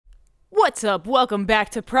What's up? Welcome back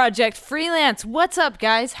to Project Freelance. What's up,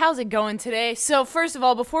 guys? How's it going today? So, first of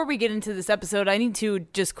all, before we get into this episode, I need to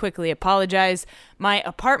just quickly apologize. My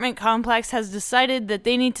apartment complex has decided that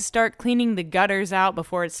they need to start cleaning the gutters out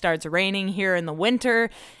before it starts raining here in the winter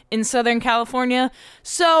in Southern California.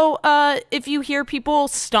 So, if you hear people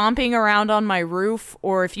stomping around on my roof,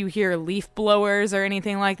 or if you hear leaf blowers or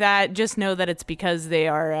anything like that, just know that it's because they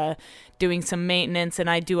are doing some maintenance, and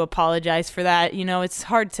I do apologize for that. You know, it's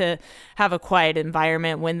hard to have a quiet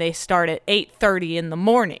environment when they start at 8:30 in the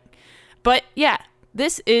morning. But yeah,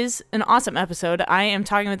 this is an awesome episode. I am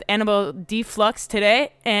talking with Annabelle D. Flux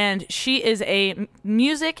today, and she is a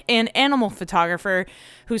music and animal photographer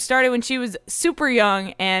who started when she was super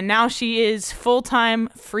young, and now she is full-time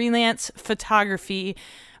freelance photography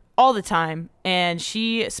all the time, and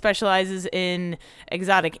she specializes in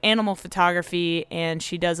exotic animal photography, and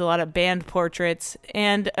she does a lot of band portraits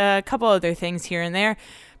and a couple other things here and there.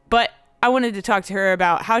 But I wanted to talk to her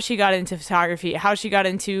about how she got into photography, how she got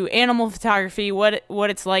into animal photography, what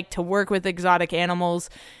it's like to work with exotic animals,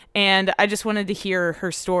 and I just wanted to hear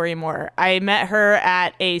her story more. I met her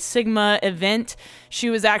at a Sigma event. She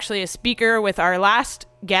was actually a speaker with our last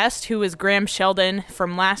guest, who was Graham Sheldon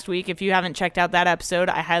from last week. If you haven't checked out that episode,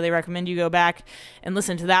 I highly recommend you go back and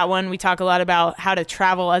listen to that one. We talk a lot about how to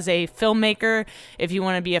travel as a filmmaker. If you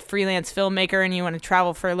want to be a freelance filmmaker and you want to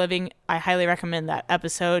travel for a living, I highly recommend that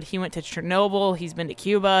episode. He went to Chernobyl, he's been to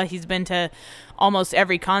Cuba, he's been to almost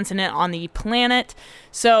every continent on the planet.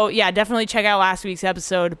 So yeah, definitely check out last week's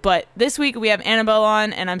episode. But this week we have Annabelle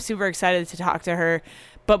on, and I'm super excited to talk to her.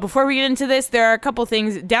 But before we get into this, there are a couple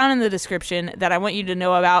things down in the description that I want you to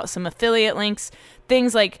know about, some affiliate links,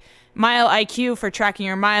 things like Mile IQ for tracking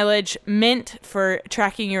your mileage, Mint for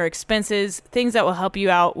tracking your expenses, things that will help you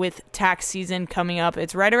out with tax season coming up.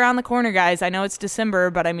 It's right around the corner, guys. I know it's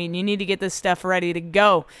December, but I mean, you need to get this stuff ready to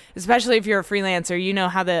go, especially if you're a freelancer. You know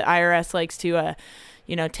how the IRS likes to,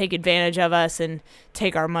 take advantage of us and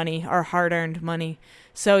take our money, our hard-earned money.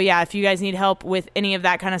 So yeah, if you guys need help with any of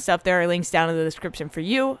that kind of stuff, there are links down in the description for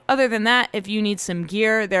you. Other than that, if you need some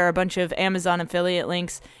gear, there are a bunch of Amazon affiliate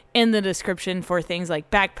links in the description for things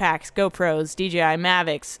like backpacks, GoPros, DJI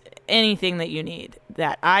Mavics, anything that you need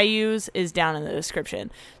that I use is down in the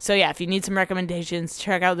description. So yeah, if you need some recommendations,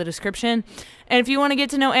 check out the description. And if you want to get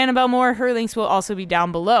to know Annabelle more, her links will also be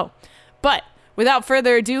down below. But without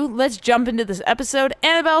further ado, let's jump into this episode.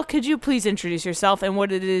 Annabelle, could you please introduce yourself and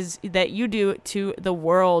what it is that you do to the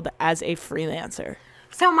world as a freelancer?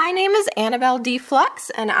 So my name is Annabelle D. Flux,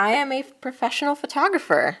 and I am a professional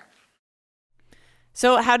photographer.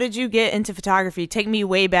 So how did you get into photography? Take me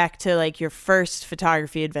way back to like your first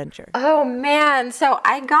photography adventure. Oh man, so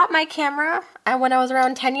I got my camera when I was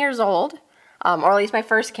around 10 years old, or at least my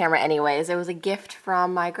first camera anyways. It was a gift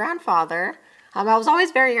from my grandfather. I was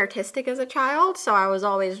always very artistic as a child, so I was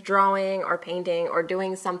always drawing or painting or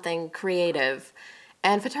doing something creative.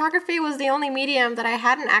 And photography was the only medium that I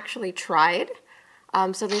hadn't actually tried,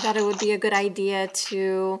 so they thought it would be a good idea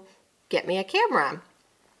to get me a camera.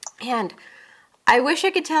 And I wish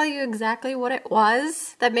I could tell you exactly what it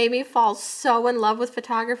was that made me fall so in love with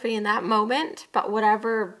photography in that moment, but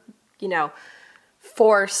whatever,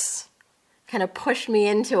 force kind of pushed me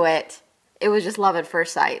into it, it was just love at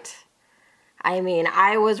first sight. I mean,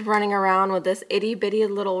 I was running around with this itty-bitty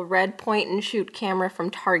little red point-and-shoot camera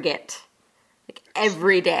from Target, like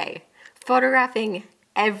every day, photographing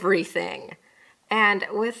everything. And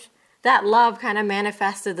with that love kind of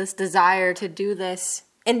manifested this desire to do this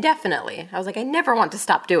indefinitely. I was like, I never want to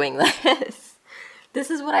stop doing this.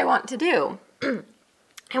 This is what I want to do.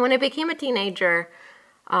 And when I became a teenager,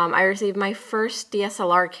 I received my first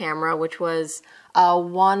DSLR camera, which was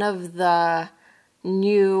one of the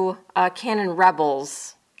new Canon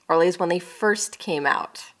Rebels, or at least when they first came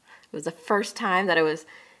out. It was the first time that it was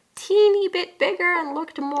teeny bit bigger and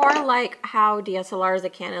looked more like how DSLRs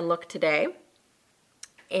at Canon look today.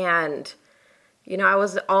 And, I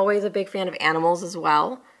was always a big fan of animals as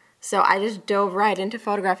well, so I just dove right into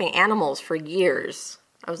photographing animals for years.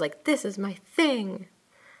 I was like, this is my thing.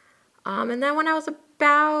 And then when I was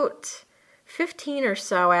about 15 or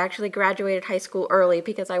so, I actually graduated high school early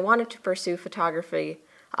because I wanted to pursue photography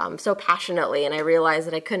so passionately, and I realized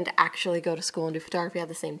that I couldn't actually go to school and do photography at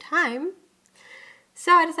the same time.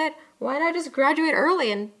 So I decided, why not just graduate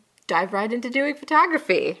early and dive right into doing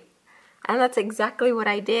photography? And that's exactly what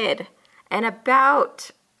I did. And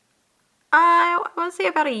about, I want to say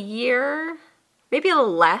about a year, maybe a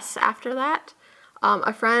little less after that,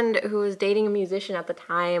 a friend who was dating a musician at the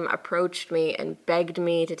time approached me and begged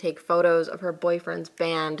me to take photos of her boyfriend's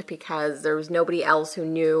band because there was nobody else who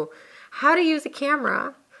knew how to use a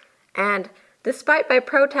camera. And despite my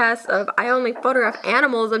protests of I only photograph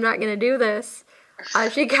animals, I'm not going to do this,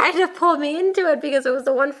 she kind of pulled me into it because it was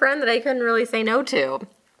the one friend that I couldn't really say no to.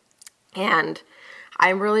 And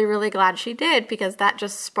I'm really, really glad she did, because that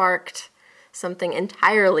just sparked something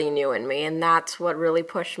entirely new in me, and that's what really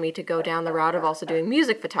pushed me to go down the route of also doing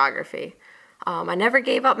music photography. I never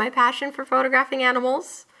gave up my passion for photographing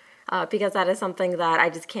animals, because that is something that I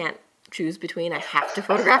just can't choose between. I have to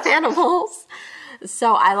photograph animals.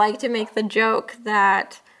 So I like to make the joke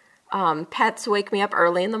that pets wake me up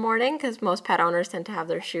early in the morning, because most pet owners tend to have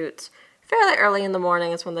their shoots fairly early in the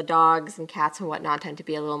morning. It's when the dogs and cats and whatnot tend to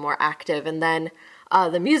be a little more active. And then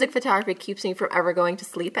the music photography keeps me from ever going to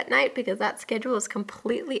sleep at night, because that schedule is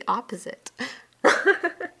completely opposite.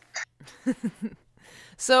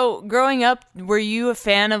 So growing up, were you a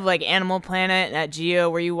fan of like Animal Planet and Nat Geo?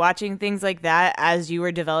 Were you watching things like that as you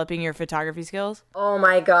were developing your photography skills? Oh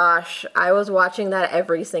my gosh, I was watching that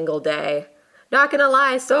every single day. Not gonna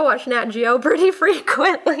lie, I still watch Nat Geo pretty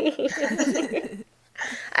frequently.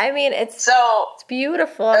 I mean, it's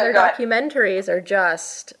beautiful. Their documentaries are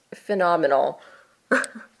just phenomenal.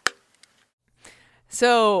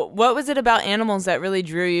 So what was it about animals that really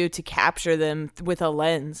drew you to capture them with a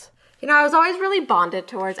lens? You know, I was always really bonded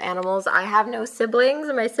towards animals. I have no siblings,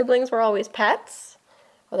 and my siblings were always pets,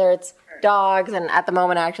 whether it's dogs, and at the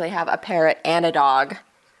moment I actually have a parrot and a dog,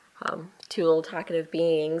 two little talkative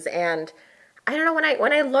beings. And I don't know,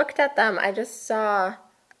 when I looked at them, I just saw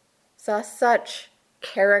such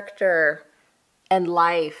character and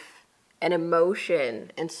life and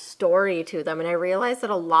emotion and story to them, and I realized that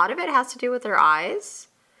a lot of it has to do with their eyes,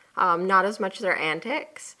 not as much their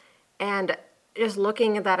antics. And just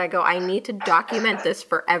looking at that, I go, I need to document this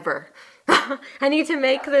forever. I need to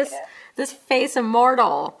make this face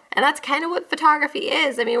immortal. And that's kind of what photography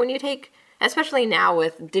is. I mean, when you take, especially now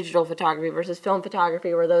with digital photography versus film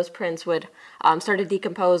photography, where those prints would start to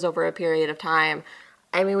decompose over a period of time.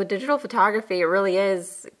 I mean, with digital photography, it really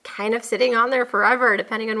is kind of sitting on there forever,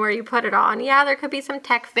 depending on where you put it on. Yeah, there could be some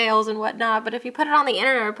tech fails and whatnot, but if you put it on the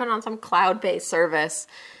internet or put it on some cloud-based service,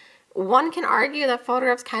 one can argue that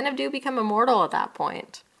photographs kind of do become immortal at that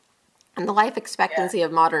point. And the life expectancy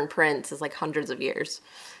of modern prints is like hundreds of years.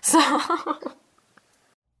 So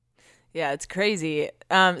yeah, it's crazy.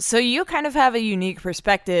 So you kind of have a unique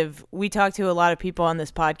perspective. We talk to a lot of people on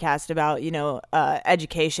this podcast about,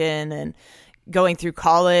 education and going through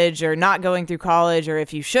college or not going through college, or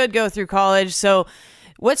if you should go through college. So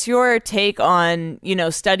what's your take on,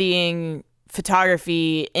 studying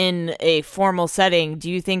photography in a formal setting?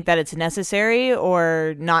 Do you think that it's necessary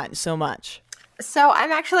or not so much? So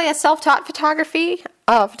I'm actually a self-taught photographer.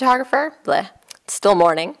 Bleh. It's still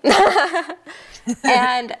morning.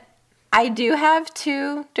 And I do have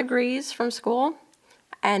 2 degrees from school,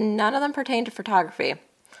 and none of them pertain to photography.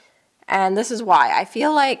 And this is why. I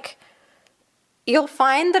feel like you'll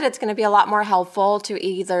find that it's going to be a lot more helpful to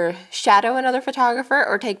either shadow another photographer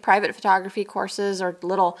or take private photography courses or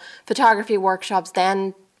little photography workshops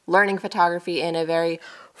than learning photography in a very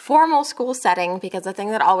formal school setting, because the thing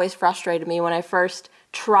that always frustrated me when I first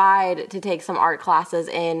tried to take some art classes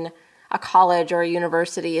in a college or a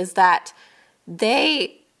university is that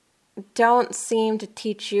they don't seem to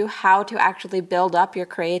teach you how to actually build up your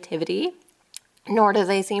creativity, nor do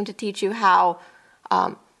they seem to teach you how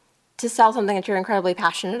to sell something that you're incredibly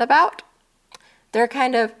passionate about. They're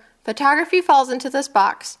kind of, photography falls into this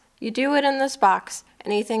box. You do it in this box.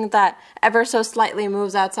 Anything that ever so slightly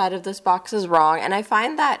moves outside of this box is wrong. And I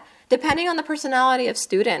find that depending on the personality of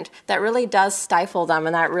student, that really does stifle them,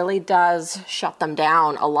 and that really does shut them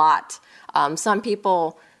down a lot. Some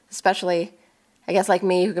people, especially, I guess like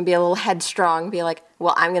me, who can be a little headstrong, be like,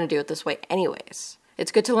 well, I'm going to do it this way anyways.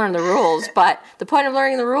 It's good to learn the rules, but the point of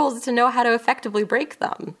learning the rules is to know how to effectively break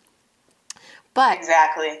them. But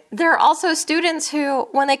exactly. There are also students who,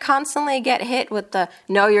 when they constantly get hit with the,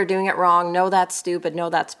 no, you're doing it wrong, no, that's stupid, no,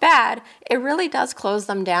 that's bad, it really does close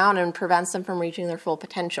them down and prevents them from reaching their full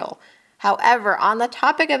potential. However, on the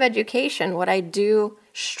topic of education, what I do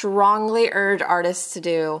strongly urge artists to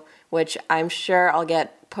do, which I'm sure I'll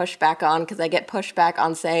get pushback on because I get pushback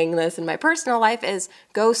on saying this in my personal life, is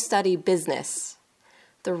go study business.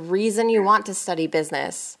 The reason you want to study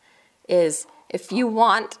business is if you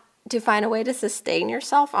want to find a way to sustain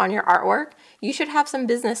yourself on your artwork, you should have some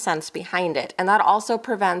business sense behind it. And that also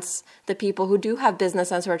prevents the people who do have business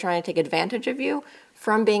sense, who are trying to take advantage of you,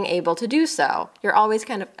 from being able to do so. You're always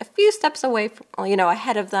kind of a few steps away from,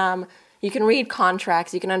 ahead of them. You can read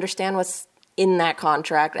contracts. You can understand what's in that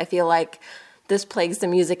contract. I feel like this plagues the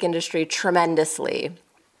music industry tremendously,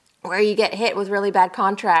 where you get hit with really bad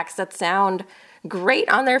contracts that sound great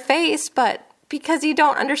on their face, but because you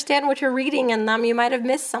don't understand what you're reading in them, you might have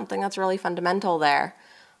missed something that's really fundamental there.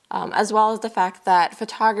 As well as the fact that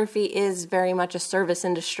photography is very much a service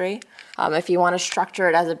industry. If you want to structure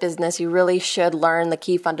it as a business, you really should learn the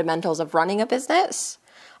key fundamentals of running a business.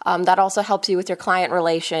 That also helps you with your client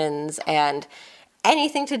relations and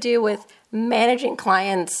anything to do with managing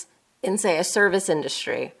clients in, say, a service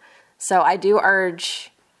industry. So I do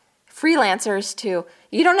urge freelancers to,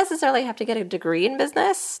 you don't necessarily have to get a degree in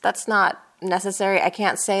business. That's not necessary. I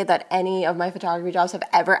can't say that any of my photography jobs have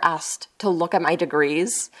ever asked to look at my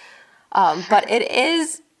degrees. But it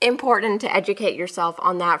is important to educate yourself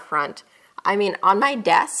on that front. I mean, on my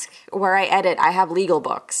desk where I edit, I have legal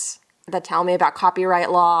books that tell me about copyright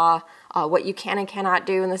law, what you can and cannot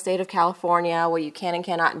do in the state of California, what you can and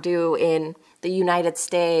cannot do in the United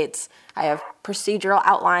States. I have procedural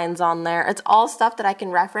outlines on there. It's all stuff that I can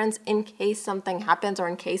reference in case something happens or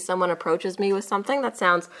in case someone approaches me with something that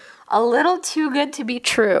sounds a little too good to be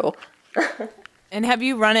true. And have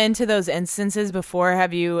you run into those instances before?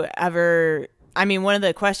 Have you ever, I mean, one of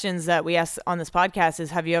the questions that we ask on this podcast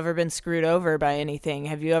is, have you ever been screwed over by anything?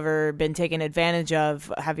 Have you ever been taken advantage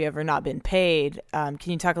of? Have you ever not been paid? Can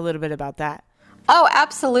you talk a little bit about that? Oh,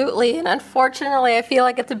 absolutely. And unfortunately, I feel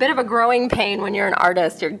like it's a bit of a growing pain when you're an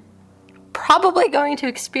artist. You're probably going to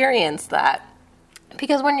experience that.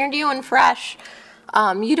 Because when you're new and fresh,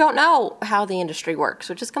 you don't know how the industry works,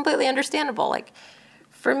 which is completely understandable. Like,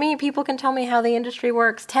 for me, people can tell me how the industry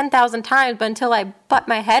works 10,000 times, but until I butt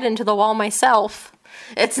my head into the wall myself,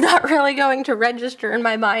 it's not really going to register in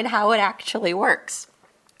my mind how it actually works.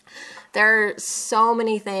 There are so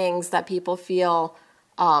many things that people feel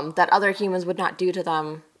that other humans would not do to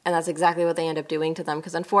them, and that's exactly what they end up doing to them.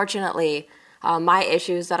 Because unfortunately, my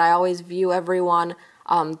issue is that I always view everyone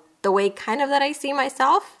the way kind of that I see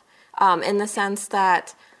myself, in the sense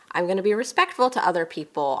that I'm going to be respectful to other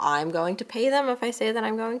people. I'm going to pay them if I say that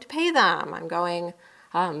I'm going to pay them. I'm going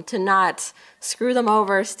to not screw them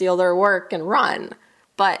over, steal their work, and run.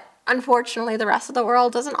 But unfortunately, the rest of the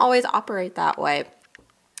world doesn't always operate that way.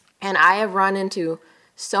 And I have run into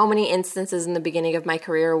so many instances in the beginning of my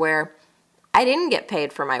career where I didn't get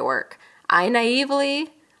paid for my work. I naively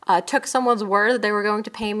took someone's word that they were going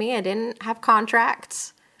to pay me. I didn't have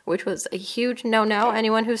contracts, which was a huge no-no.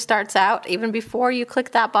 Anyone who starts out, even before you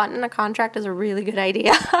click that button, a contract is a really good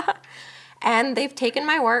idea. And they've taken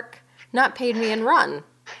my work, not paid me, and run.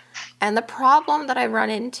 And the problem that I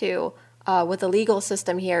run into with the legal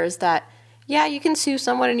system here is that, yeah, you can sue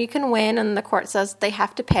someone and you can win, and the court says they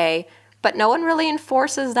have to pay, but no one really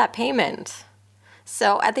enforces that payment.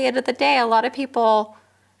 So at the end of the day, a lot of people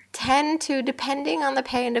tend to, depending on the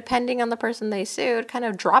pay and depending on the person they sued, kind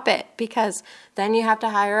of drop it, because then you have to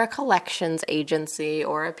hire a collections agency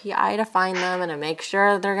or a PI to find them and to make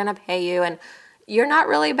sure they're going to pay you, and you're not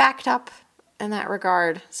really backed up in that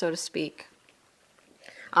regard, so to speak.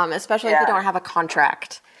 Especially if you don't have a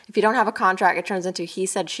contract. If you don't have a contract, it turns into he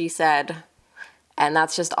said, she said, and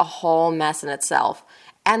that's just a whole mess in itself.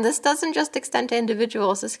 And this doesn't just extend to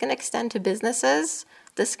individuals. This can extend to businesses.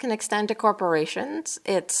 This can extend to corporations.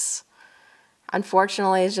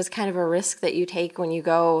 Unfortunately, it's just kind of a risk that you take when you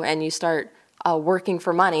go and you start working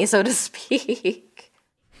for money, so to speak.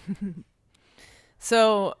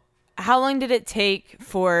 So how long did it take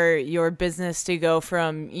for your business to go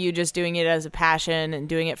from you just doing it as a passion and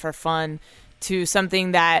doing it for fun to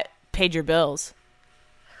something that paid your bills?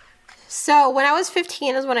 So when I was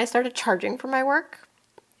 15 is when I started charging for my work.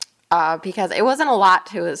 Because it wasn't a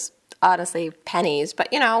lot, it was honestly pennies,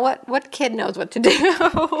 but you know, what kid knows what to do?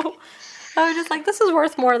 I was just like, this is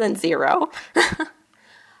worth more than zero.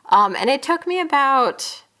 And it took me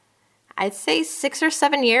about, I'd say 6 or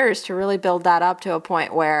 7 years to really build that up to a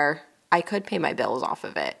point where I could pay my bills off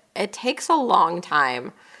of it. It takes a long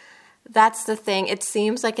time. That's the thing. It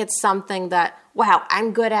seems like it's something that, wow,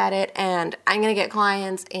 I'm good at it and I'm going to get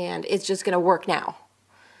clients and it's just going to work now.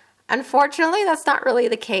 Unfortunately, that's not really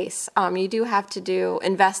the case. You do have to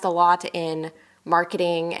invest a lot in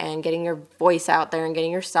marketing and getting your voice out there and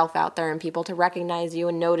getting yourself out there and people to recognize you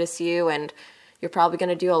and notice you. And you're probably going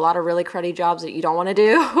to do a lot of really cruddy jobs that you don't want to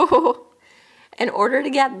do in order to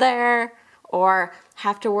get there, or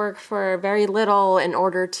have to work for very little in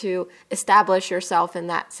order to establish yourself in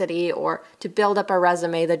that city, or to build up a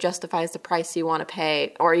resume that justifies the price you want to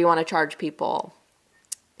pay or you want to charge people.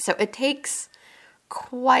 So it takes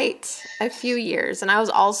quite a few years. And I was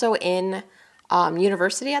also in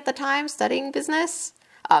university at the time studying business.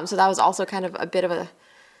 So that was also kind of a bit of a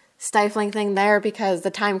stifling thing there because the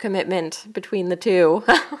time commitment between the two.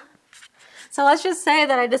 So let's just say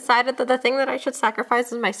that I decided that the thing that I should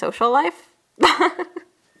sacrifice is my social life.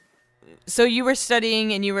 So you were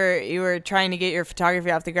studying and you were trying to get your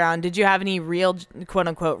photography off the ground. Did you have any real, quote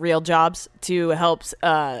unquote, real jobs to help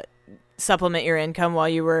supplement your income while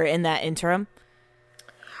you were in that interim?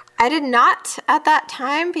 I did not at that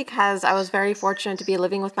time because I was very fortunate to be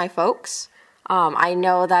living with my folks. I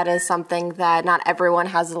know that is something that not everyone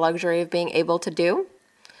has the luxury of being able to do.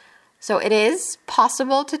 So it is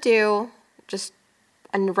possible to do just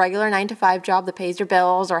a regular 9-to-5 job that pays your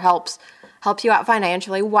bills or helps you out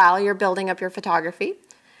financially while you're building up your photography.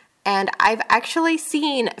 And I've actually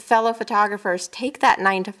seen fellow photographers take that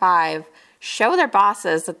 9-to-5, show their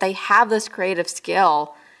bosses that they have this creative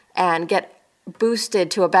skill, and get boosted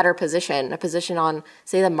to a better position, a position on,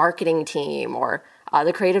 say, the marketing team or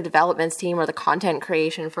the creative developments team or the content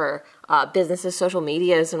creation for businesses, social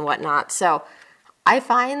medias, and whatnot. So I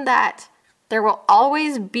find that there will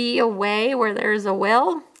always be a way where there's a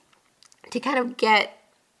will to kind of get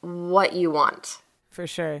what you want. For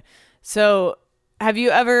sure. So have you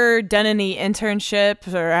ever done any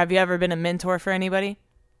internships or have you ever been a mentor for anybody?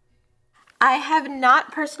 I have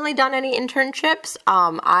not personally done any internships.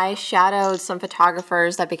 I shadowed some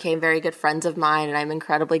photographers that became very good friends of mine, and I'm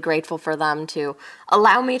incredibly grateful for them to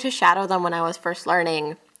allow me to shadow them when I was first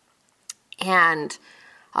learning. And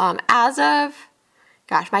as of,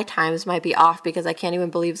 gosh, my times might be off because I can't even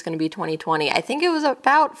believe it's going to be 2020. I think it was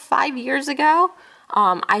about 5 years ago.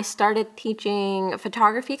 I started teaching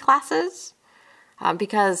photography classes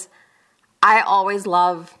because I always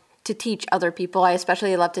love to teach other people. I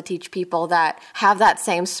especially love to teach people that have that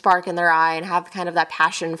same spark in their eye and have kind of that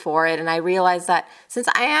passion for it. And I realized that since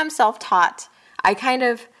I am self-taught, I kind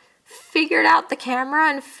of figured out the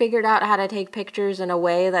camera and figured out how to take pictures in a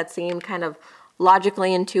way that seemed kind of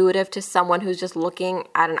logically intuitive to someone who's just looking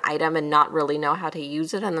at an item and not really know how to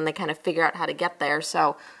use it. And then they kind of figure out how to get there.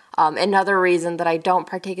 So another reason that I don't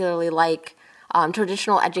particularly like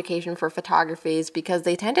traditional education for photography is because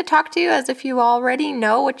they tend to talk to you as if you already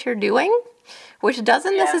know what you're doing, which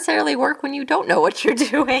doesn't necessarily work when you don't know what you're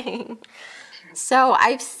doing. So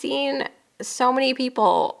I've seen so many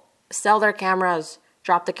people sell their cameras,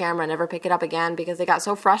 drop the camera, never pick it up again because they got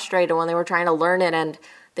so frustrated when they were trying to learn it and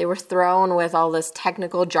they were thrown with all this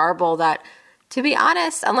technical jarble that, to be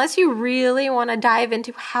honest, unless you really want to dive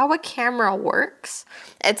into how a camera works,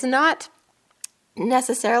 it's not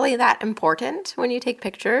necessarily that important when you take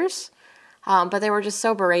pictures, but they were just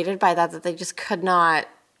so berated by that they just could not,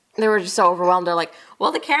 they were just so overwhelmed. They're like,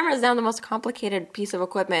 well, the camera is now the most complicated piece of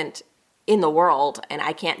equipment in the world, and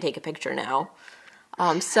I can't take a picture now.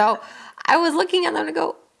 So I was looking at them to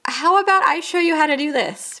go, how about I show you how to do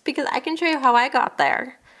this? Because I can show you how I got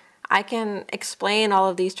there. I can explain all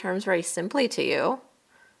of these terms very simply to you,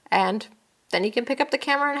 and then you can pick up the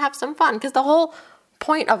camera and have some fun. Because the whole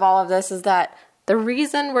point of all of this is that the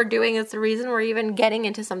reason we're doing it, the reason we're even getting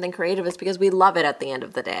into something creative is because we love it at the end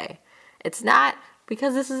of the day. It's not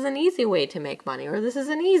because this is an easy way to make money or this is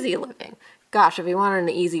an easy living. Gosh, if we wanted an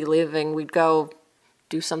easy living, we'd go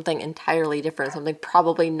do something entirely different, something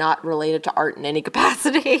probably not related to art in any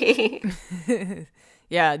capacity.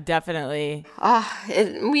 Yeah, definitely.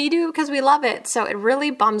 We do because we love it. So it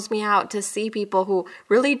really bums me out to see people who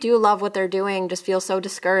really do love what they're doing just feel so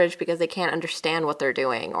discouraged because they can't understand what they're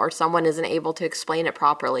doing or someone isn't able to explain it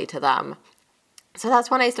properly to them. So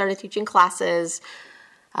that's when I started teaching classes.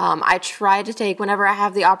 I try to take, whenever I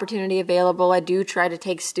have the opportunity available, I do try to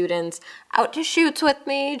take students out to shoots with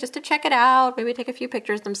me just to check it out, maybe take a few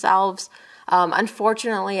pictures themselves.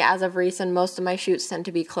 Unfortunately, as of recent, most of my shoots tend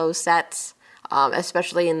to be closed sets.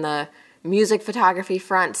 Especially in the music photography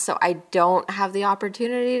front, so I don't have the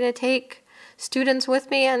opportunity to take students with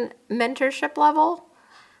me in mentorship level.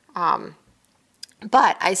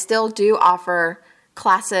 But I still do offer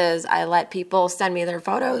classes. I let people send me their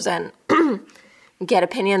photos and get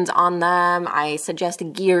opinions on them. I suggest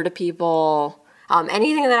gear to people.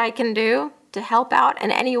 Anything that I can do to help out in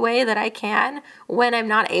any way that I can when I'm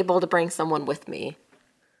not able to bring someone with me.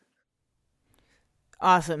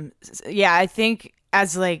 Awesome. Yeah, I think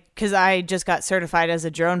because I just got certified as a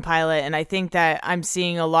drone pilot, and I think that I'm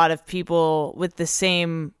seeing a lot of people with the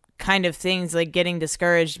same kind of things, like getting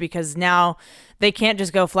discouraged because now they can't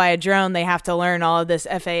just go fly a drone. They have to learn all of this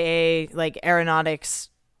FAA, like aeronautics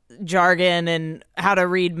jargon and how to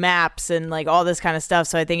read maps and like all this kind of stuff.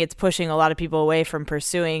 So I think it's pushing a lot of people away from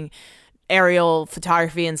pursuing aerial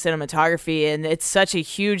photography and cinematography, and it's such a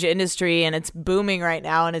huge industry and it's booming right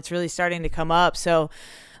now and it's really starting to come up. So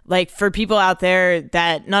like for people out there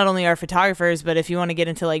that not only are photographers, but if you want to get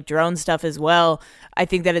into like drone stuff as well, I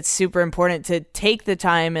think that it's super important to take the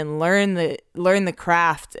time and learn the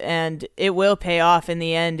craft, and it will pay off in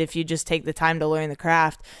the end if you just take the time to learn the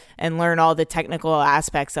craft and learn all the technical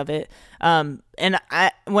aspects of it. And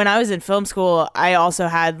when I was in film school, I also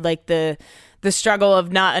had like the struggle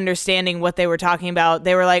of not understanding what they were talking about.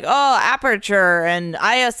 They were like, oh, aperture and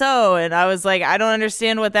ISO. And I was like, I don't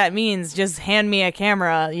understand what that means. Just hand me a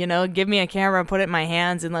camera, give me a camera, put it in my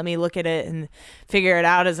hands and let me look at it and figure it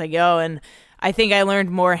out as I go. And I think I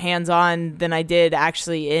learned more hands-on than I did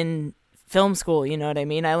actually in film school. You know what I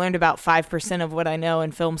mean? I learned about 5% of what I know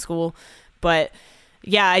in film school. But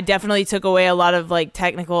yeah, I definitely took away a lot of like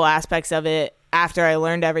technical aspects of it after I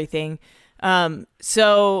learned everything.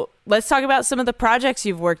 So let's talk about some of the projects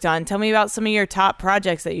you've worked on. Tell me about some of your top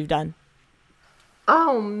projects that you've done.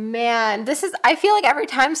 Oh man, I feel like every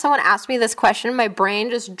time someone asks me this question, my brain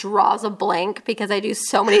just draws a blank because I do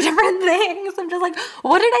so many different things. I'm just like,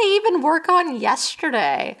 what did I even work on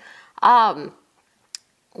yesterday?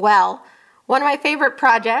 Well, one of my favorite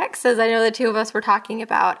projects, as I know the two of us were talking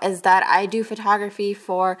about, is that I do photography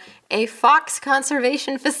for a fox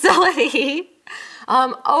conservation facility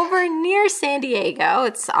over near San Diego.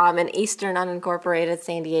 It's in eastern unincorporated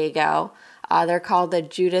San Diego. They're called the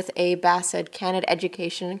Judith A. Bassett Canid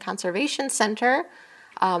Education and Conservation Center.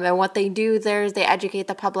 And what they do there is they educate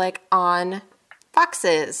the public on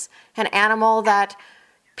foxes, an animal that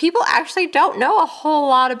people actually don't know a whole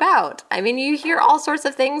lot about. I mean, you hear all sorts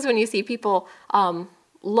of things when you see people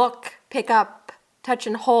pick up, touch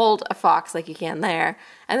and hold a fox like you can there.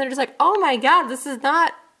 And they're just like, oh my God, this is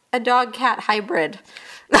not a dog-cat hybrid.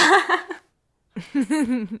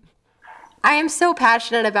 I am so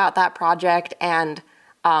passionate about that project and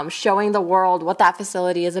showing the world what that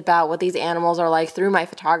facility is about, what these animals are like through my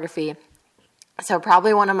photography. So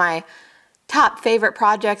probably one of my top favorite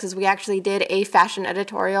projects is we actually did a fashion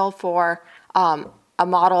editorial for a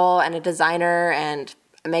model and a designer and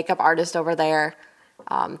a makeup artist over there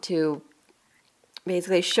to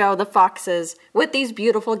basically show the foxes with these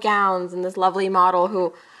beautiful gowns and this lovely model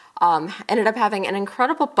who ended up having an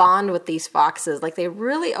incredible bond with these foxes. Like, they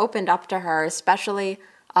really opened up to her, especially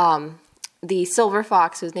the silver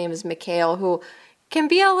fox, whose name is Mikhail, who can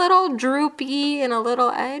be a little droopy and a little,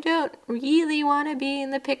 I don't really want to be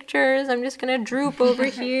in the pictures. I'm just going to droop over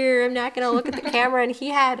here. I'm not going to look at the camera. And he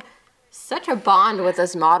had such a bond with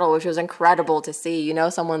this model, which was incredible to see. You know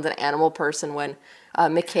someone's an animal person when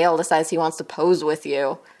Mikhail decides he wants to pose with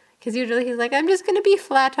you. Because usually he's like, I'm just going to be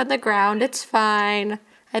flat on the ground. It's fine.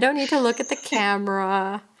 I don't need to look at the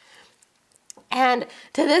camera. And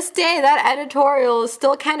to this day, that editorial is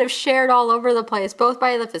still kind of shared all over the place, both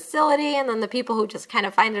by the facility and then the people who just kind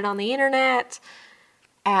of find it on the internet.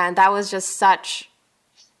 And that was just such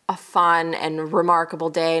a fun and remarkable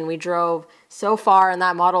day. And we drove so far, and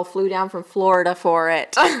that model flew down from Florida for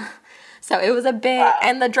it. So it was a big,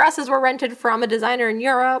 and the dresses were rented from a designer in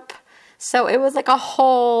Europe. So it was like a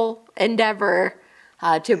whole endeavor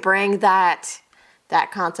to bring that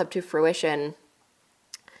concept to fruition.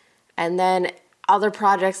 And then other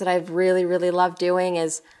projects that I've really, really loved doing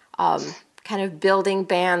is kind of building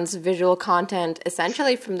bands' visual content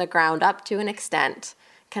essentially from the ground up to an extent.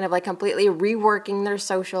 Kind of like completely reworking their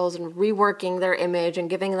socials and reworking their image and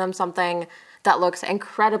giving them something that looks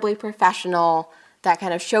incredibly professional, that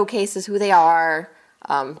kind of showcases who they are,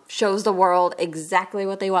 shows the world exactly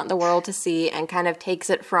what they want the world to see, and kind of takes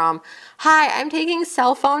it from, hi, I'm taking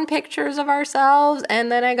cell phone pictures of ourselves,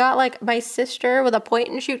 and then I got like my sister with a point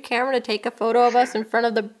and shoot camera to take a photo of us in front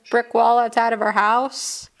of the brick wall outside of our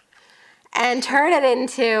house, and turn it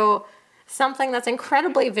into something that's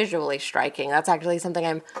incredibly visually striking. That's actually something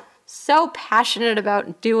I'm so passionate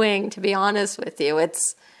about doing, to be honest with you.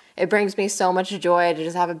 It brings me so much joy to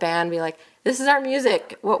just have a band be like, this is our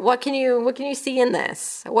music. What can you see in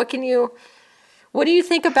this? What do you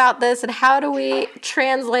think about this, and how do we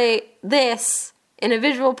translate this in a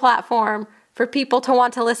visual platform for people to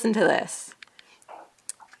want to listen to this?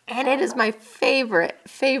 And it is my favorite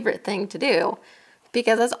thing to do,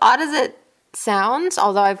 because as odd as it sounds,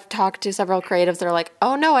 although I've talked to several creatives that are like,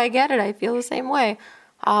 oh no, I get it, I feel the same way.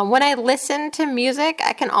 When I listen to music,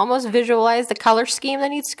 I can almost visualize the color scheme that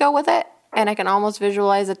needs to go with it, and I can almost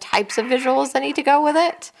visualize the types of visuals that need to go with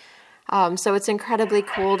it. So it's incredibly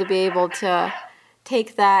cool to be able to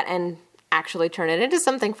take that and actually turn it into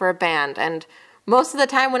something for a band. And most of the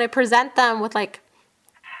time when I present them with a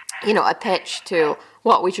pitch to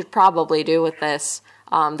what we should probably do with this,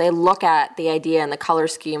 they look at the idea and the color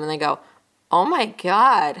scheme and they go, oh my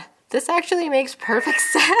God, this actually makes perfect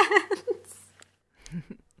sense.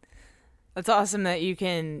 That's awesome that you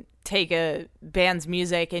can take a band's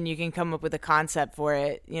music and you can come up with a concept for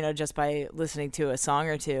it, just by listening to a song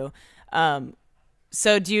or two.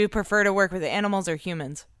 So do you prefer to work with animals or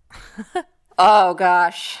humans? Oh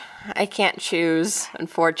gosh, I can't choose,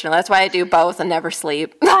 unfortunately. That's why I do both and never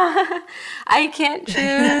sleep. I can't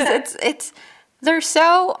choose. They're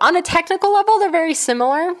so, on a technical level, they're very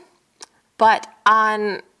similar, but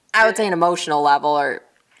on, I would say, an emotional level, are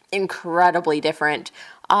incredibly different.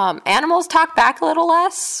 Animals talk back a little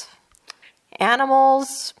less.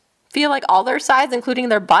 Animals feel like all their sides, including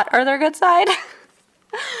their butt, are their good side.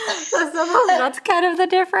 So that's kind of the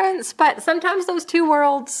difference. But sometimes those two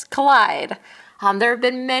worlds collide. There have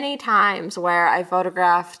been many times where I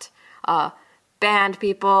photographed band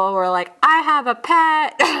people who were like, I have a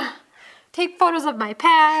pet. Take photos of my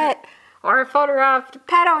pet. Or photographed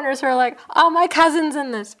pet owners who are like, oh, my cousin's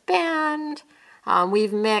in this band.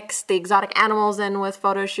 We've mixed the exotic animals in with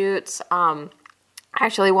photo shoots.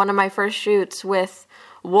 Actually, one of my first shoots with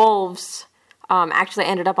wolves actually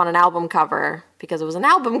ended up on an album cover because it was an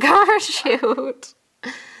album cover shoot.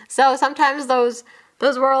 So sometimes those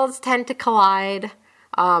worlds tend to collide.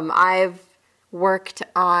 I've worked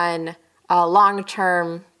on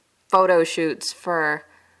long-term photo shoots for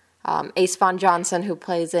Ace Von Johnson, who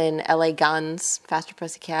plays in LA Guns, Faster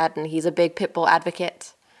Pussycat, and he's a big pit bull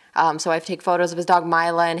advocate. So I take photos of his dog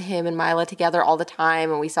Mila and him and Mila together all the time,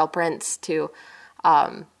 and we sell prints to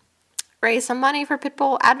raise some money for pit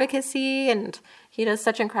bull advocacy, and he does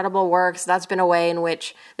such incredible work. So that's been a way in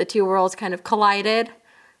which the two worlds kind of collided,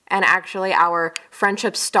 and actually our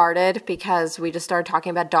friendship started because we just started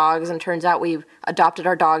talking about dogs, and turns out we adopted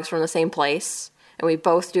our dogs from the same place, and we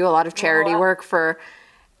both do a lot of charity work for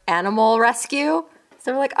animal rescue.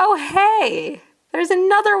 So we're like, oh, hey, there's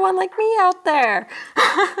another one like me out there.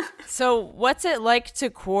 So what's it like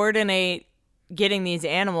to coordinate getting these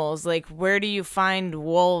animals? Like, where do you find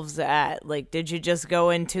wolves at? Like, did you just go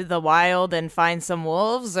into the wild and find some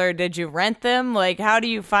wolves, or did you rent them? Like, how do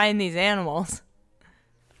you find these animals?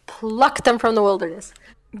 Pluck them from the wilderness.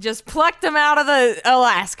 Just pluck them out of the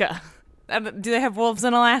Alaska. Do they have wolves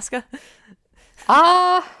in Alaska?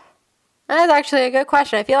 That's actually a good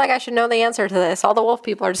question. I feel like I should know the answer to this. All the wolf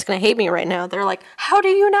people are just going to hate me right now. They're like, how do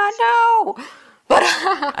you not know? But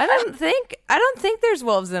I don't think there's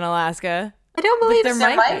wolves in Alaska. I don't believe there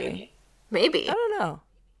might be. Maybe. I don't know.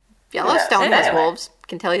 Yellowstone has wolves.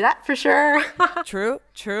 Can tell you that for sure. True.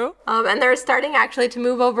 And they're starting actually to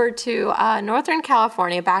move over to Northern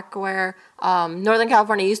California, back where Northern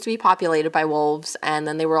California used to be populated by wolves, and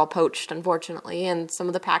then they were all poached, unfortunately, and some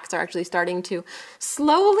of the packs are actually starting to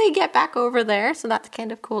slowly get back over there, so that's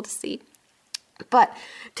kind of cool to see. But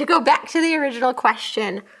to go back to the original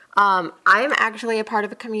question, I'm actually a part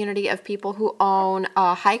of a community of people who own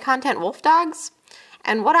high-content wolf dogs.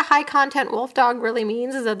 And what a high-content wolf dog really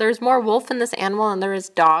means is that there's more wolf in this animal than there is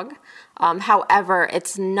dog. However,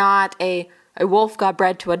 it's not a wolf got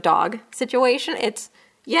bred to a dog situation. It's,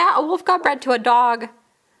 a wolf got bred to a dog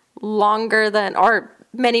longer than, or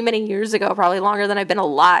many, many years ago, probably longer than I've been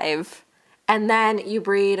alive. And then you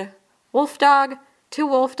breed wolf dog to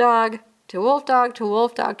wolf dog to wolf dog to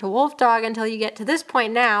wolf dog to wolf dog until you get to this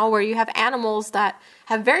point now where you have animals that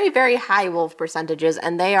have very, very high wolf percentages,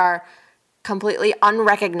 and they are completely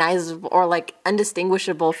unrecognizable or like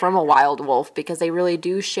undistinguishable from a wild wolf because they really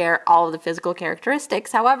do share all of the physical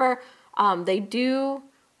characteristics. However, they do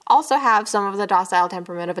also have some of the docile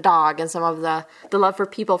temperament of a dog and some of the love for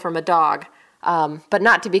people from a dog. But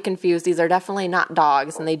not to be confused, these are definitely not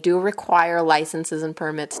dogs, and they do require licenses and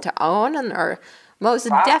permits to own, and are most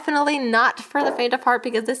definitely not for the faint of heart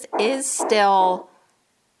because this is still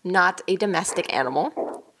not a domestic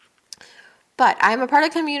animal. But I'm a part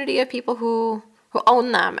of a community of people who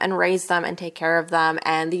own them and raise them and take care of them.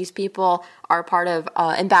 And these people are part of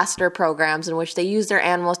ambassador programs in which they use their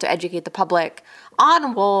animals to educate the public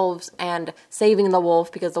on wolves and saving the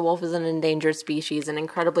wolf, because the wolf is an endangered species and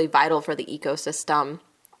incredibly vital for the ecosystem.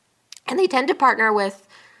 And they tend to partner with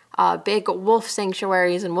big wolf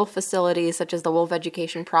sanctuaries and wolf facilities such as the Wolf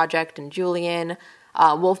Education Project in Julian,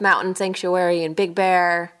 Wolf Mountain Sanctuary in Big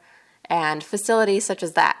Bear, and facilities such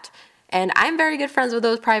as that. And I'm very good friends with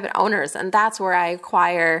those private owners, and that's where I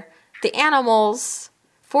acquire the animals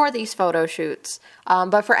for these photo shoots.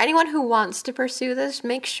 But for anyone who wants to pursue this,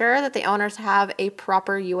 make sure that the owners have a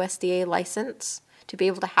proper USDA license to be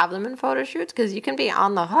able to have them in photo shoots, because you can be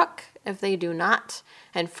on the hook if they do not.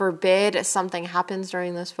 And forbid something happens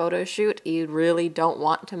during this photo shoot, you really don't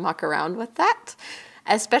want to muck around with that.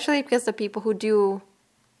 Especially because the people who do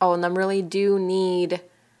own them really do need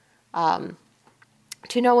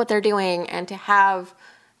to know what they're doing and to have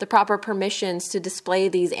the proper permissions to display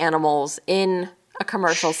these animals in a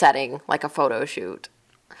commercial setting, like a photo shoot.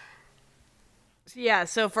 Yeah,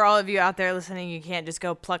 so for all of you out there listening, you can't just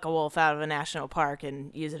go pluck a wolf out of a national park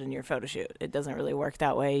and use it in your photo shoot. It doesn't really work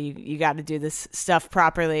that way. You got to do this stuff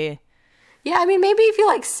properly. Yeah, I mean, maybe if you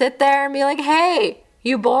like sit there and be like, hey,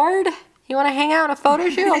 you bored? You want to hang out in a photo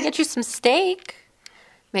shoot? I'll get you some steak.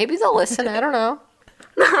 Maybe they'll listen. I don't know.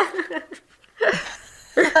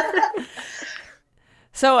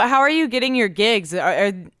 So how are you getting your gigs?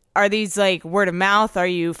 Are these like word of mouth? Are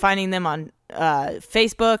you finding them on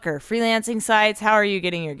Facebook or freelancing sites? How are you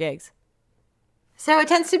getting your gigs? So it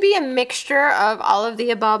tends to be a mixture of all of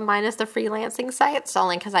the above minus the freelancing sites,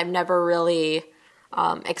 only because I've never really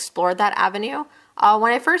explored that avenue.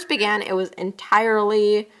 When I first began, it was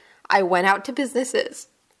entirely, I went out to businesses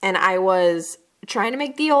and I was trying to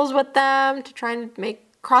make deals with them, to try and make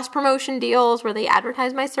cross-promotion deals where they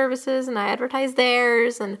advertise my services and I advertise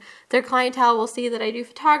theirs, and their clientele will see that I do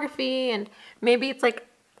photography, and maybe it's like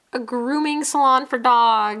a grooming salon for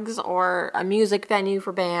dogs or a music venue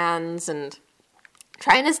for bands, and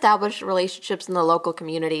trying to establish relationships in the local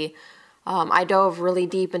community. I dove really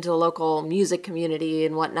deep into the local music community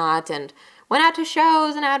and whatnot, and went out to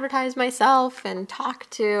shows and advertised myself and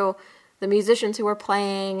talked to the musicians who were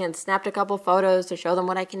playing and snapped a couple photos to show them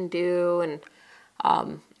what I can do and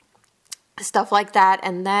stuff like that.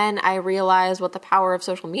 And then I realized what the power of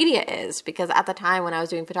social media is, because at the time when I was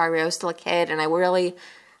doing photography, I was still a kid, and I was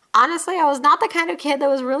not the kind of kid that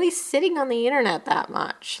was really sitting on the internet that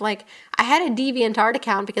much. Like, I had a DeviantArt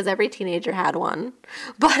account because every teenager had one,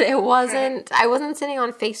 but I wasn't sitting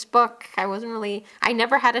on Facebook. I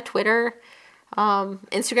never had a Twitter.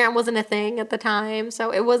 Instagram wasn't a thing at the time,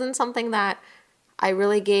 so it wasn't something that I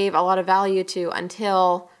really gave a lot of value to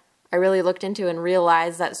until I really looked into and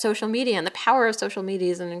realized that social media and the power of social media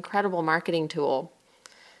is an incredible marketing tool.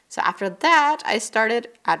 So after that, I started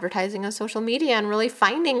advertising on social media and really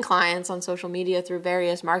finding clients on social media through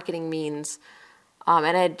various marketing means.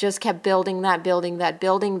 And I just kept building that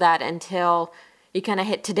until you kind of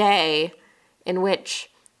hit today, in which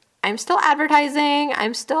I'm still advertising,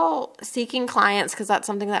 I'm still seeking clients because that's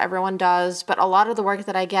something that everyone does. But a lot of the work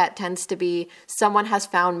that I get tends to be someone has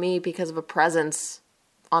found me because of a presence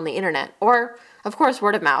on the internet, or of course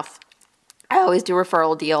word of mouth. I always do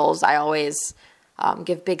referral deals. I always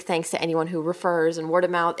give big thanks to anyone who refers, and word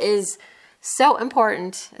of mouth is so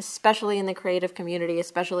important, especially in the creative community,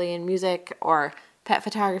 especially in music or pet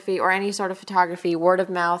photography or any sort of photography. Word of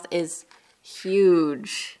mouth is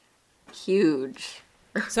huge.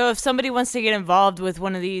 So if somebody wants to get involved with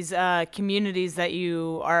one of these communities that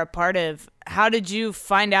you are a part of, how did you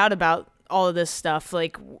find out about all of this stuff?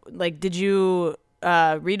 Like did you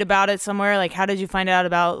read about it somewhere? Like, how did you find out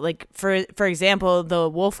about, like, for example, the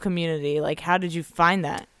wolf community? Like, how did you find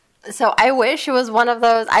that? So I wish it was one of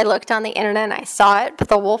those, I looked on the internet and I saw it, but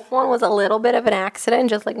the wolf one was a little bit of an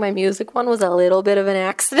accident, just like my music one was a little bit of an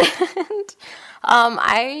accident.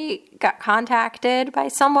 I got contacted by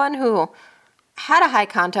someone who had a high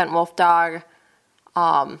content wolf dog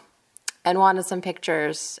and wanted some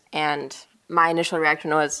pictures, and my initial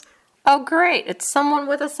reaction was, oh, great, it's someone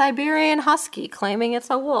with a Siberian Husky claiming it's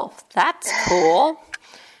a wolf. That's cool.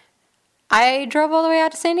 I drove all the way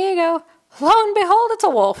out to San Diego. Lo and behold, it's a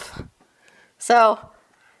wolf. So,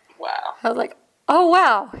 wow. I was like, oh,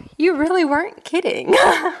 wow, you really weren't kidding.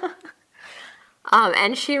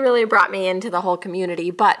 And she really brought me into the whole community.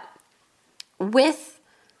 But with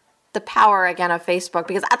the power, again, of Facebook,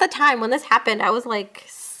 because at the time when this happened, I was like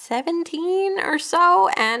 17 or so,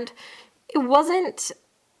 and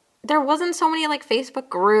there wasn't so many like Facebook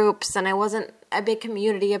groups, and it wasn't a big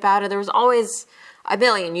community about it. There was always a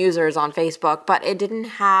billion users on Facebook, but it didn't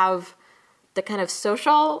have the kind of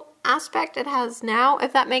social aspect it has now,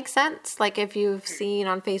 if that makes sense. Like, if you've seen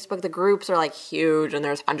on Facebook, the groups are like huge and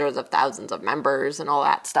there's hundreds of thousands of members and all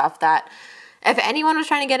that stuff, that if anyone was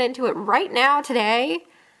trying to get into it right now, today,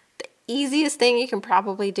 the easiest thing you can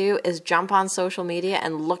probably do is jump on social media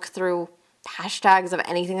and look through hashtags of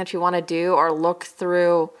anything that you want to do, or look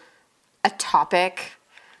through a topic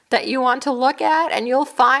that you want to look at, and you'll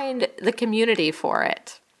find the community for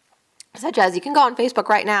it. Such as, you can go on Facebook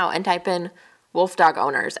right now and type in wolf dog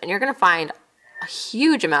owners, and you're going to find a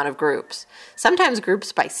huge amount of groups, sometimes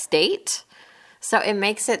groups by state. So it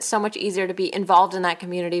makes it so much easier to be involved in that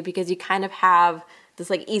community, because you kind of have this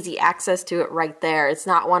like easy access to it right there. It's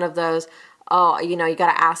not one of those, oh, you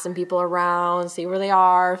got to ask some people around, see where they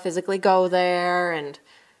are, physically go there and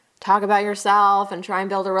talk about yourself and try and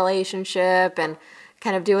build a relationship and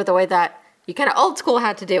kind of do it the way that you kind of old school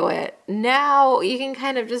had to do it. Now you can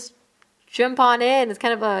kind of just jump on in. It's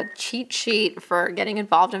kind of a cheat sheet for getting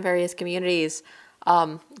involved in various communities.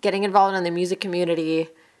 Getting involved in the music community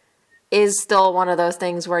is still one of those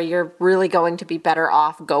things where you're really going to be better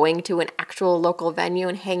off going to an actual local venue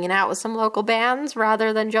and hanging out with some local bands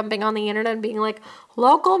rather than jumping on the internet and being like,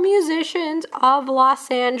 local musicians of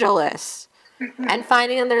Los Angeles. And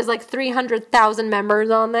finding there's like 300,000 members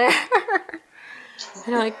on there. And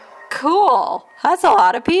you're like, cool, that's a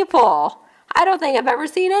lot of people. I don't think I've ever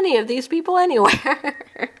seen any of these people anywhere.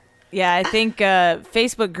 Yeah, I think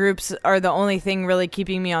Facebook groups are the only thing really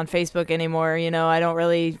keeping me on Facebook anymore. You know, I don't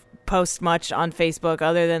really post much on Facebook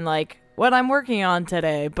other than like what I'm working on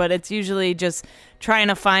today, but it's usually just trying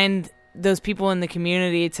to find those people in the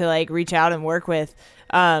community to like reach out and work with.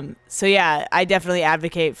 So yeah, I definitely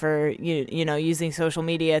advocate for you know using social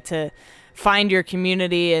media to find your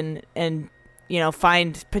community and you know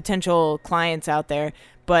find potential clients out there.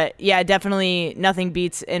 But yeah, definitely nothing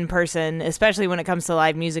beats in person, especially when it comes to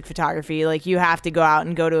live music photography. Like you have to go out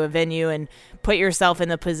and go to a venue and put yourself in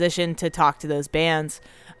the position to talk to those bands.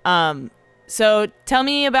 So tell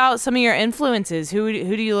me about some of your influences. Who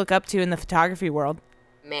do you look up to in the photography world?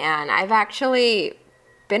 Man, I've actually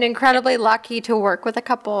been incredibly lucky to work with a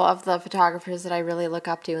couple of the photographers that I really look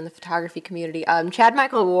up to in the photography community. Chad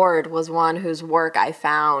Michael Ward was one whose work I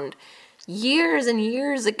found years and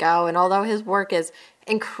years ago, and although his work is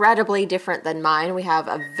incredibly different than mine, we have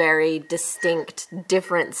a very distinct,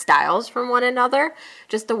 different styles from one another.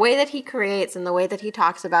 Just the way that he creates and the way that he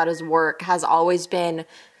talks about his work has always been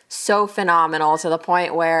so phenomenal, to the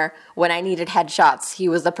point where when I needed headshots, he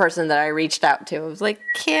was the person that I reached out to. I was like,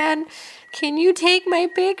 can you take my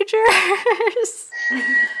pictures?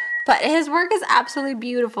 But his work is absolutely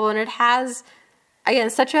beautiful, and it has, again,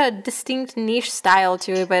 such a distinct niche style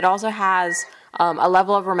to it, but it also has a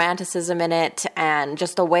level of romanticism in it, and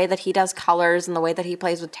just the way that he does colors and the way that he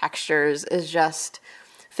plays with textures is just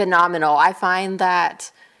phenomenal. I find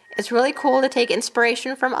that it's really cool to take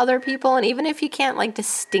inspiration from other people, and even if you can't like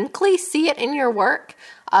distinctly see it in your work,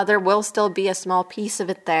 there will still be a small piece of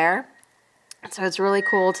it there. So it's really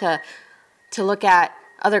cool to look at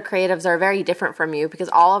other creatives that are very different from you, because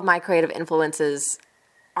all of my creative influences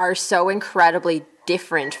are so incredibly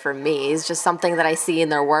different from me. It's just something that I see in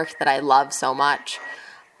their work that I love so much.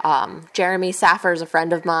 Jeremy Saffer is a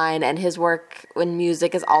friend of mine, and his work in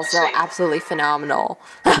music is also absolutely phenomenal.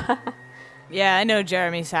 Yeah, I know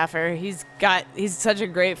Jeremy Saffer. He's such a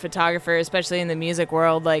great photographer, especially in the music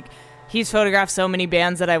world. Like, he's photographed so many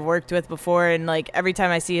bands that I've worked with before, and like every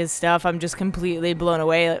time I see his stuff, I'm just completely blown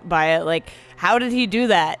away by it. Like, how did he do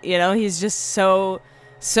that? You know, he's just so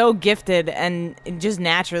gifted and just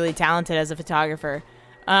naturally talented as a photographer.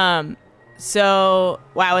 So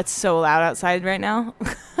wow, it's so loud outside right now.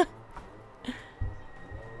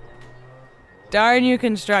 Darn you,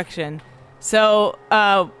 construction. So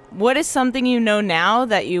what is something you know now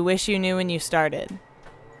that you wish you knew when you started?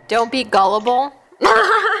 Don't be gullible.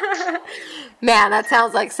 Man, that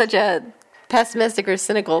sounds like such a pessimistic or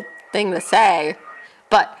cynical thing to say.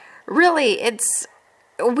 But really,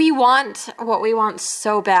 we want what we want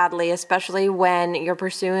so badly, especially when you're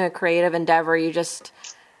pursuing a creative endeavor.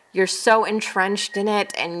 You're so entrenched in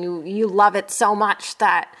it, and you love it so much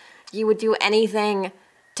that you would do anything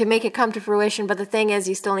to make it come to fruition. But the thing is,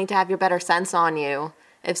 you still need to have your better sense on you.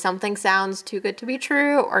 If something sounds too good to be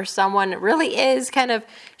true, or someone really is kind of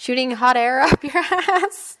shooting hot air up your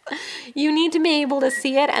ass, you need to be able to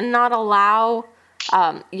see it and not allow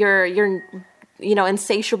your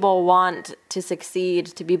insatiable want to succeed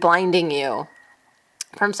to be blinding you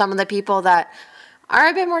from some of the people that are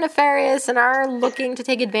a bit more nefarious and are looking to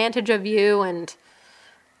take advantage of you. And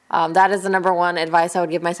that is the number one advice I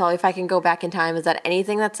would give myself if I can go back in time, is that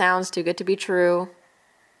anything that sounds too good to be true,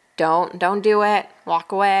 don't do it.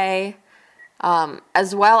 Walk away.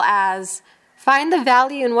 As well as find the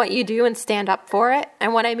value in what you do and stand up for it.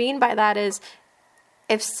 And what I mean by that is,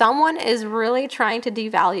 if someone is really trying to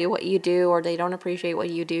devalue what you do, or they don't appreciate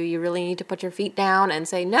what you do, you really need to put your feet down and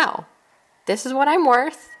say, no, this is what I'm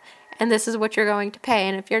worth, and this is what you're going to pay.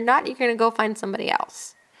 And if you're not, you're going to go find somebody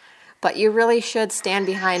else. But you really should stand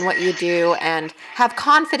behind what you do and have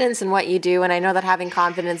confidence in what you do. And I know that having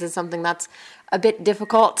confidence is something that's a bit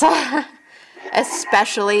difficult,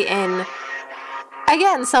 especially in,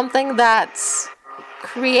 again, something that's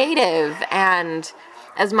creative. And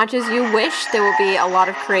as much as you wish there will be a lot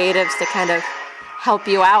of creatives to kind of help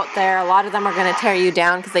you out there, a lot of them are going to tear you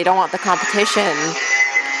down because they don't want the competition.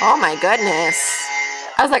 Oh my goodness.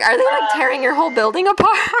 I was like, are they like tearing your whole building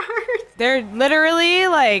apart? They're literally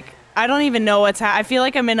like, I don't even know what's I feel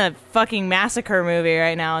like I'm in a fucking massacre movie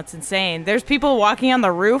right now. It's insane. There's people walking on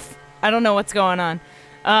the roof. I don't know what's going on.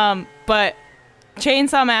 But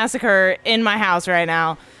Chainsaw Massacre in my house right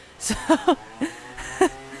now. So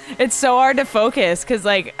it's so hard to focus because,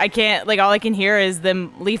 like, I can't, like, all I can hear is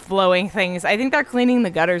them leaf blowing things. I think they're cleaning the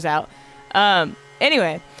gutters out.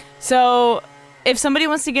 Anyway, so if somebody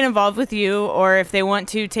wants to get involved with you, or if they want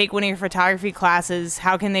to take one of your photography classes,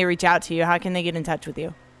 how can they reach out to you? How can they get in touch with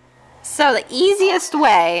you? So the easiest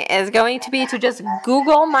way is going to be to just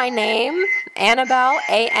Google my name, Annabelle,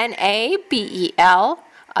 Anabel,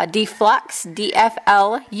 Deflux,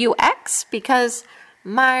 Dflux, because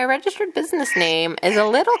my registered business name is a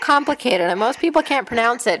little complicated and most people can't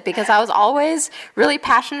pronounce it because I was always really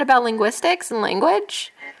passionate about linguistics and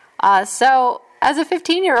language. So as a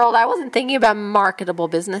 15-year-old, I wasn't thinking about marketable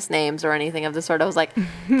business names or anything of the sort. I was like,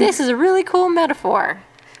 this is a really cool metaphor.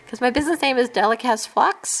 Because my business name is Delicas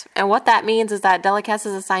Flux, and what that means is that Delicas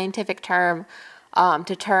is a scientific term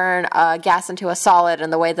to turn gas into a solid,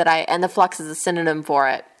 and the flux is a synonym for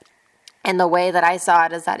it. And the way that I saw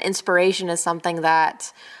it is that inspiration is something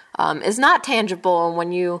that is not tangible, and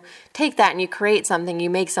when you take that and you create something, you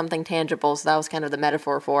make something tangible. So that was kind of the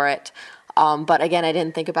metaphor for it. But again, I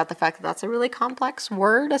didn't think about the fact that that's a really complex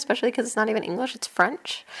word, especially because it's not even English, it's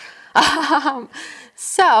French.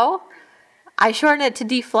 So I shortened it to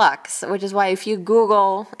Deflux, which is why if you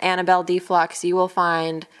Google Annabelle Deflux, you will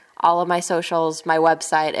find all of my socials, my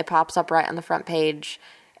website. It pops up right on the front page.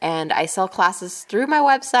 And I sell classes through my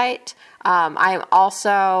website. I'm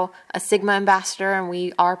also a Sigma ambassador, and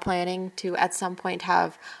we are planning to, at some point,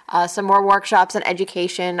 have some more workshops and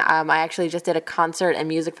education. I actually just did a concert and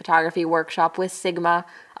music photography workshop with Sigma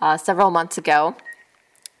several months ago.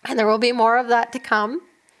 And there will be more of that to come.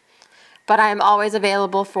 But I'm always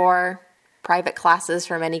available for private classes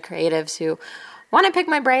from any creatives who want to pick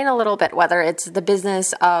my brain a little bit, whether it's the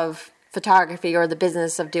business of photography or the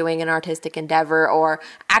business of doing an artistic endeavor or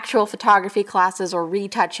actual photography classes or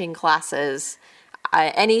retouching classes.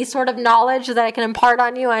 Any sort of knowledge that I can impart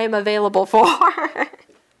on you, I am available for.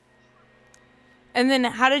 And then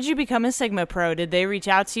how did you become a Sigma Pro? Did they reach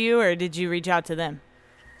out to you or did you reach out to them?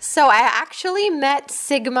 So I actually met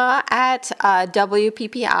Sigma at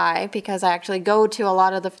WPPI because I actually go to a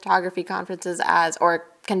lot of the photography conferences or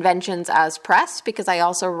conventions as press because I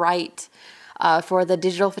also write for the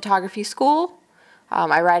Digital Photography School.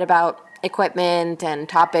 I write about equipment and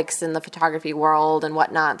topics in the photography world and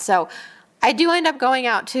whatnot. So I do end up going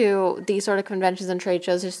out to these sort of conventions and trade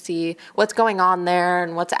shows to see what's going on there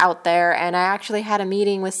and what's out there. And I actually had a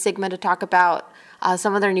meeting with Sigma to talk about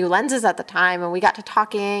some of their new lenses at the time, and we got to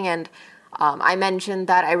talking, and I mentioned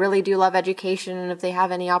that I really do love education, and if they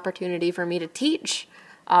have any opportunity for me to teach,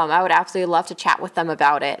 I would absolutely love to chat with them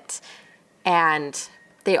about it. And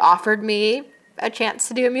they offered me a chance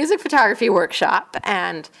to do a music photography workshop,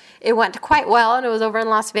 and it went quite well, and it was over in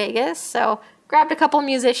Las Vegas, so grabbed a couple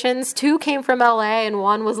musicians. 2 came from LA, and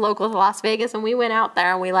 1 was local to Las Vegas, and we went out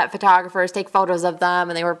there, and we let photographers take photos of them,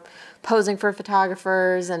 and they were posing for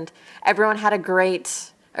photographers, and everyone had a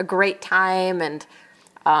great time, and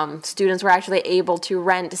students were actually able to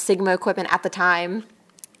rent Sigma equipment at the time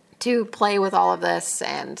to play with all of this.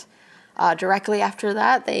 And directly after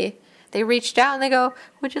that, they reached out and they go,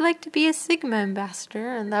 "Would you like to be a Sigma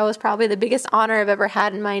ambassador?" And that was probably the biggest honor I've ever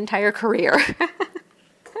had in my entire career.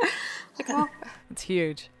 It's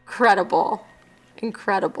huge. Incredible.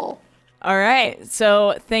 All right.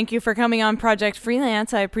 So thank you for coming on Project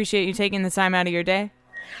Freelance. I appreciate you taking the time out of your day.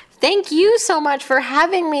 Thank you so much for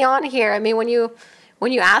having me on here. I mean, when you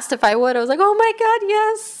asked if I would, I was like, oh my God,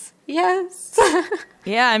 yes.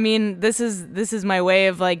 Yeah, I mean, this is my way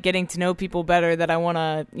of like getting to know people better that I want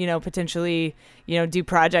to, potentially, do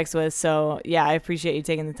projects with. So yeah, I appreciate you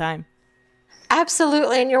taking the time.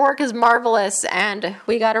 Absolutely. And your work is marvelous. And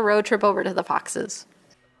we got a road trip over to the Foxes.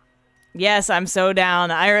 Yes, I'm so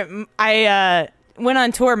down. I went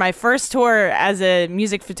on tour, my first tour as a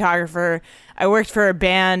music photographer. I worked for a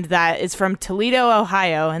band that is from Toledo,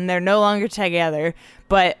 Ohio, and they're no longer together.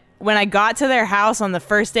 But when I got to their house on the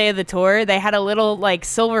first day of the tour, they had a little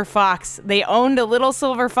silver fox. They owned a little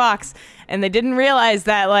silver fox, and they didn't realize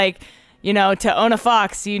that to own a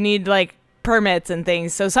fox, you need permits and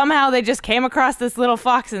things. So somehow they just came across this little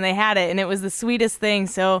fox and they had it, and it was the sweetest thing.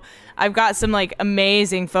 So I've got some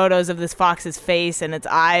amazing photos of this fox's face and its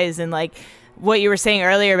eyes, and what you were saying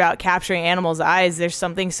earlier about capturing animals' eyes. There's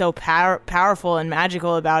something so powerful and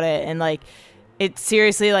magical about it, and it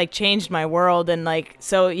seriously changed my world. And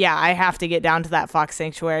so yeah, I have to get down to that fox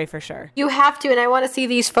sanctuary for sure. You have to, and I want to see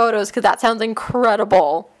these photos because that sounds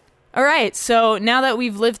incredible. All right, so now that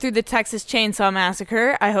we've lived through the Texas Chainsaw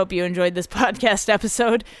Massacre, I hope you enjoyed this podcast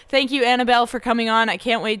episode. Thank you, Annabelle, for coming on. I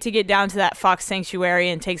can't wait to get down to that Fox Sanctuary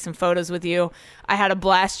and take some photos with you. I had a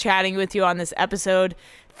blast chatting with you on this episode.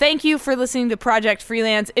 Thank you for listening to Project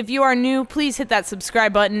Freelance. If you are new, please hit that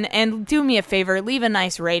subscribe button and do me a favor, leave a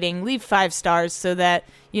nice rating, leave 5 stars so that,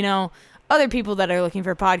 other people that are looking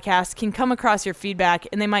for podcasts can come across your feedback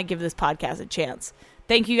and they might give this podcast a chance.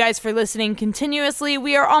 Thank you guys for listening continuously.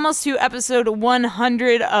 We are almost to episode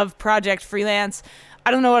 100 of Project Freelance.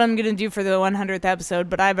 I don't know what I'm going to do for the 100th episode,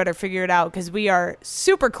 but I better figure it out because we are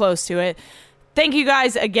super close to it. Thank you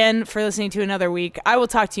guys again for listening to another week. I will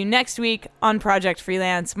talk to you next week on Project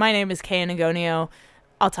Freelance. My name is Kay Anagonio.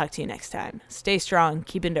 I'll talk to you next time. Stay strong,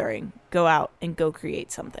 keep enduring, go out and go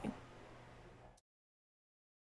create something.